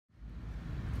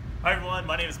Hi everyone,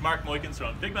 my name is Mark Moykins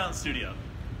from Big Mountain Studio.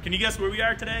 Can you guess where we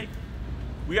are today?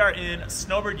 We are in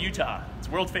Snowbird, Utah. It's a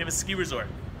world famous ski resort.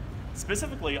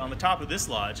 Specifically on the top of this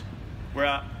lodge,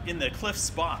 we're in the Cliff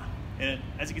Spa. And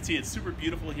as you can see, it's super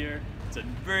beautiful here. It's a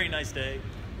very nice day.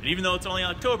 And even though it's only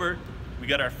October, we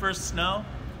got our first snow.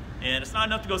 And it's not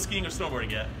enough to go skiing or snowboarding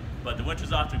yet, but the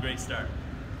winter's off to a great start.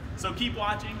 So keep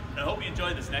watching, and I hope you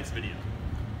enjoy this next video.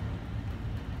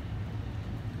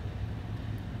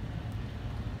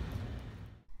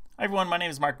 Hi everyone, my name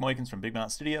is Mark Moykins from Big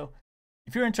Mountain Studio.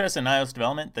 If you're interested in iOS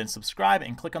development, then subscribe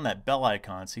and click on that bell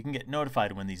icon so you can get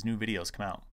notified when these new videos come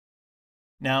out.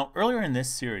 Now, earlier in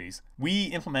this series, we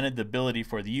implemented the ability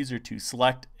for the user to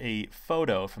select a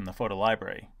photo from the photo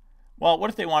library. Well,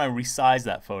 what if they want to resize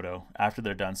that photo after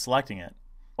they're done selecting it?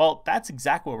 Well, that's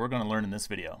exactly what we're going to learn in this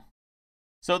video.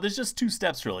 So there's just two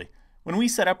steps really. When we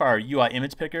set up our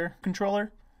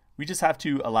UIImagePickerController, we just have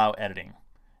to allow editing.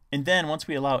 And then once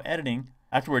we allow editing,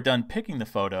 after we're done picking the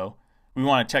photo, we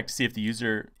want to check to see if the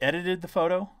user edited the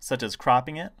photo, such as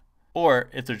cropping it, or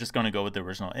if they're just going to go with the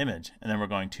original image, and then we're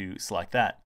going to select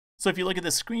that. So if you look at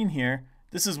the screen here,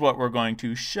 this is what we're going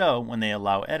to show when they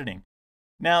allow editing.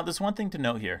 Now, there's one thing to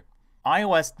note here.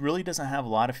 iOS really doesn't have a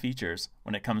lot of features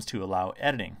when it comes to allow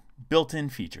editing, built-in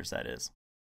features that is.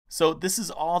 So this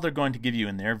is all they're going to give you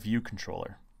in their view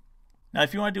controller. Now,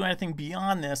 if you want to do anything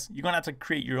beyond this, you're going to have to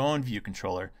create your own view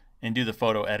controller and do the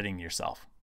photo editing yourself.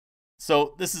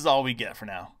 So this is all we get for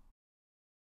now.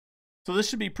 So this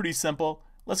should be pretty simple.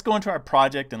 Let's go into our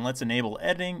project and let's enable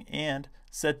editing and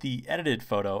set the edited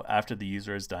photo after the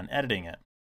user is done editing it.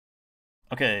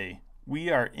 Okay, we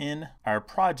are in our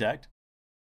project,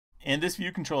 and this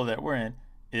view controller that we're in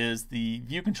is the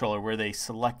view controller where they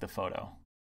select the photo.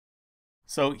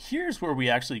 So here's where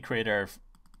we actually create our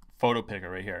photo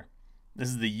picker right here. This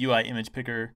is the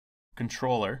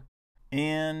UIImagePickerController.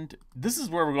 And this is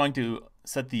where we're going to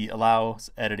set the allows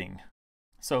editing.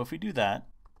 So if we do that,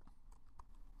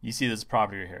 you see this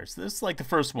property right here. So this is like the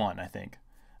first one, I think,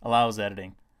 allows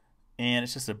editing. And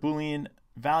it's just a Boolean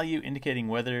value indicating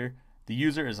whether the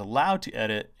user is allowed to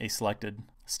edit a selected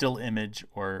still image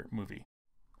or movie.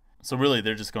 So really,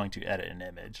 they're just going to edit an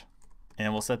image.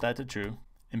 And we'll set that to true.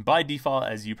 And by default,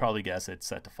 as you probably guessed, it's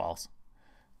set to false.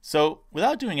 So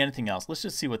without doing anything else, let's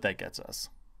just see what that gets us.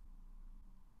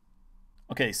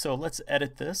 Okay, so let's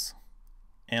edit this,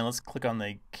 and let's click on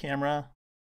the camera.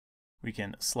 We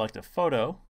can select a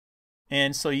photo,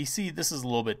 and so you see this is a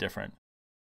little bit different.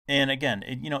 And again,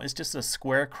 it's just a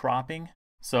square cropping.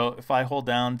 So if I hold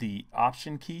down the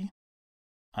Option key,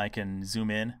 I can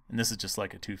zoom in, and this is just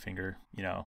like a two-finger,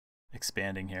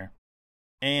 expanding here.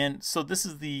 And so this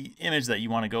is the image that you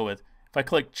want to go with. If I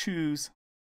click Choose,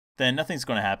 then nothing's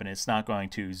going to happen. It's not going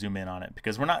to zoom in on it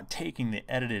because we're not taking the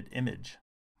edited image.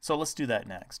 So let's do that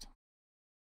next.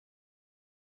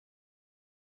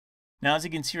 Now, as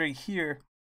you can see right here,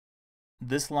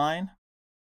 this line,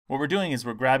 what we're doing is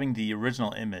we're grabbing the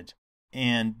original image.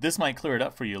 And this might clear it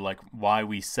up for you, like why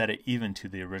we set it even to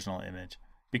the original image.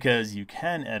 Because you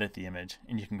can edit the image,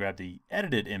 and you can grab the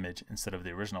edited image instead of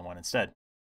the original one instead.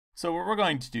 So what we're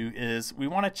going to do is we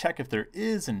want to check if there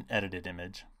is an edited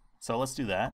image. So let's do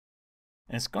that.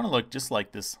 And it's going to look just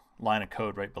like this line of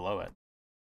code right below it.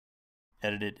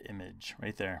 Edited image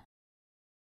right there.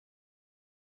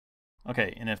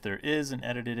 Okay, and if there is an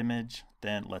edited image,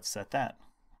 then let's set that.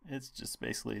 It's just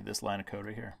basically this line of code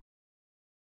right here.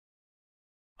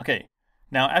 Okay,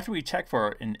 now after we check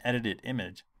for an edited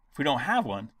image, if we don't have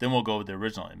one, then we'll go with the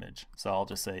original image. So I'll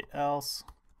just say else,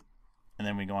 and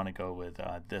then we want to go with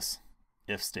this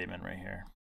if statement right here.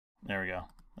 There we go.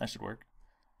 That should work.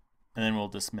 And then we'll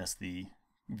dismiss the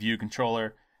view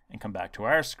controller and come back to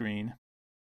our screen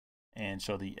and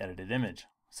show the edited image.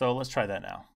 So let's try that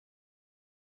now.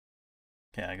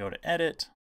 Okay, I go to Edit,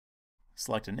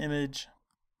 select an image,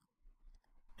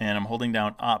 and I'm holding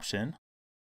down Option.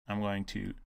 I'm going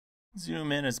to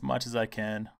zoom in as much as I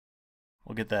can.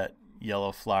 We'll get that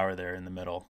yellow flower there in the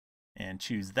middle and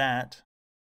choose that.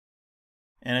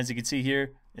 And as you can see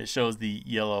here, it shows the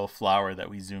yellow flower that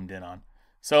we zoomed in on.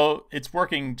 So it's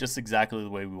working just exactly the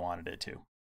way we wanted it to.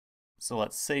 So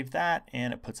let's save that,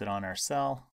 and it puts it on our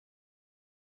cell.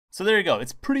 So there you go.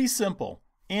 It's pretty simple,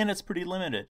 and it's pretty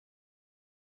limited.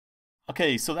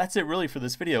 Okay, so that's it really for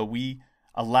this video. We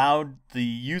allowed the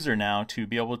user now to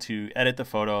be able to edit the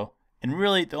photo, and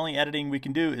really the only editing we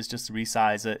can do is just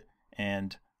resize it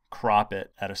and crop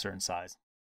it at a certain size.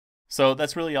 So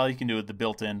that's really all you can do with the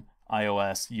built-in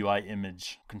iOS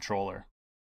UIImageController.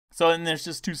 So and there's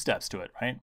just two steps to it,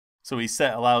 right? So we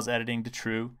set allows editing to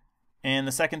true, and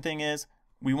the second thing is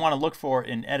we want to look for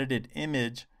an edited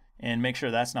image and make sure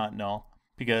that's not null.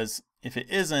 because if it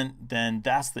isn't, then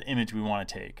that's the image we want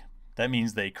to take. That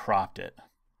means they cropped it.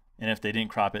 And if they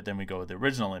didn't crop it, then we go with the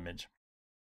original image.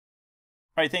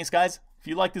 All right, thanks guys. If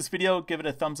you like this video, give it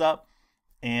a thumbs up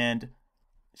and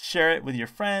share it with your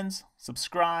friends,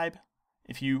 subscribe.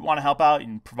 If you want to help out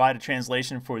and provide a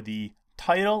translation for the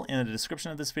title and the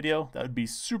description of this video, that would be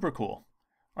super cool.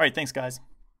 All right, thanks guys.